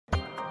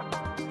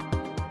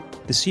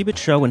The CeBIT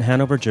show in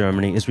Hanover,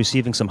 Germany is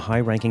receiving some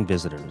high-ranking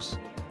visitors.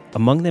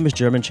 Among them is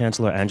German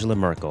Chancellor Angela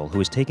Merkel,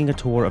 who is taking a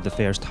tour of the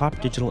fair's top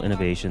digital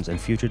innovations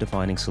and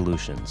future-defining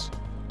solutions.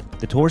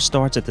 The tour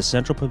starts at the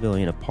Central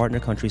Pavilion of partner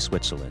country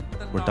Switzerland,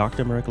 where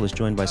Dr. Merkel is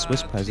joined by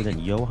Swiss President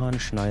Johann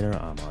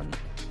Schneider-Ammann.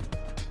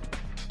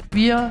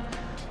 We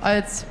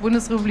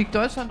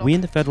in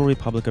the Federal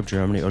Republic of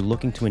Germany are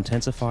looking to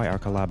intensify our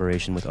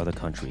collaboration with other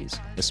countries,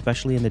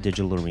 especially in the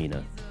digital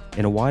arena.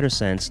 In a wider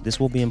sense,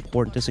 this will be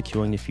important to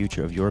securing the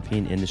future of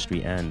European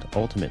industry and,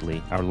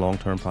 ultimately, our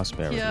long-term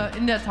prosperity. Hier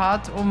in der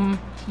Tat im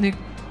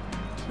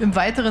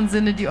weiteren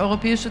Sinne die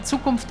europäische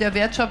Zukunft der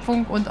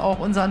Wertschöpfung und auch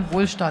unseren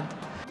Wohlstand.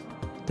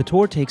 The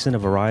tour takes in a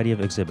variety of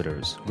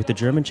exhibitors, with the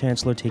German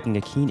Chancellor taking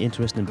a keen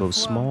interest in both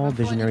small,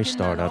 visionary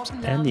startups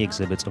and the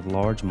exhibits of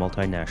large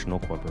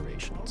multinational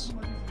corporations.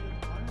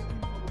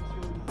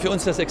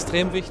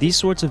 These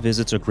sorts of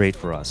visits are great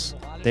for us.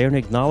 They are an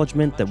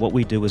acknowledgement that what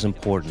we do is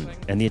important,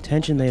 and the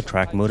attention they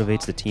attract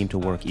motivates the team to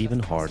work even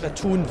harder.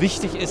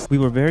 We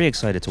were very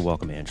excited to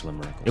welcome Angela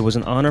Merkel. It was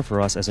an honor for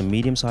us as a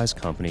medium-sized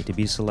company to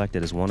be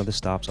selected as one of the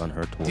stops on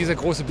her tour.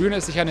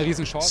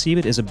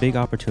 CeBIT is a big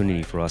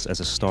opportunity for us as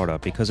a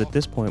startup because at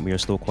this point we are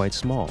still quite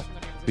small.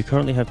 We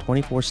currently have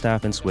 24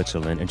 staff in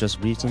Switzerland and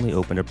just recently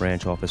opened a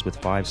branch office with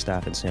 5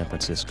 staff in San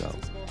Francisco.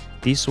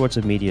 These sorts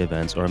of media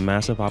events are a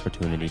massive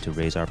opportunity to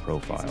raise our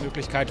profile.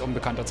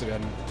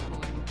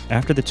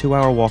 After the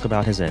 2-hour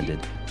walkabout has ended,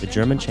 the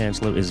German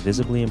Chancellor is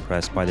visibly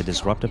impressed by the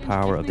disruptive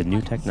power of the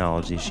new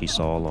technologies she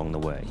saw along the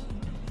way.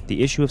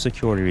 The issue of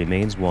security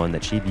remains one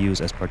that she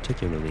views as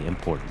particularly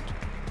important.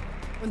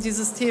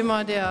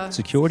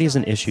 Security is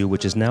an issue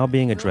which is now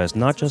being addressed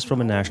not just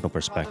from a national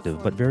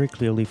perspective, but very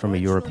clearly from a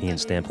European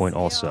standpoint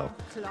also,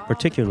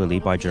 particularly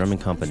by German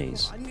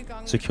companies.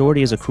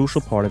 Security is a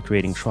crucial part of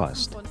creating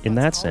trust. In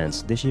that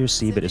sense, this year's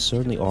CeBIT is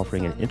certainly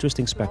offering an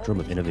interesting spectrum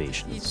of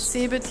innovations.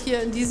 CeBIT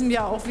hier in diesem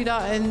Jahr auch wieder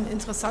ein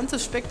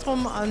interessantes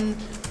Spektrum an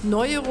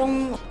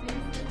Neuerungen.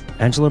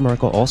 Angela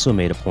Merkel also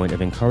made a point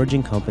of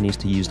encouraging companies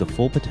to use the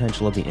full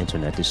potential of the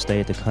Internet to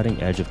stay at the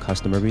cutting edge of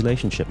customer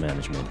relationship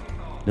management,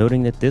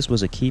 noting that this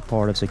was a key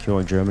part of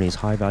securing Germany's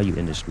high-value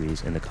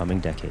industries in the coming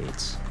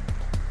decades.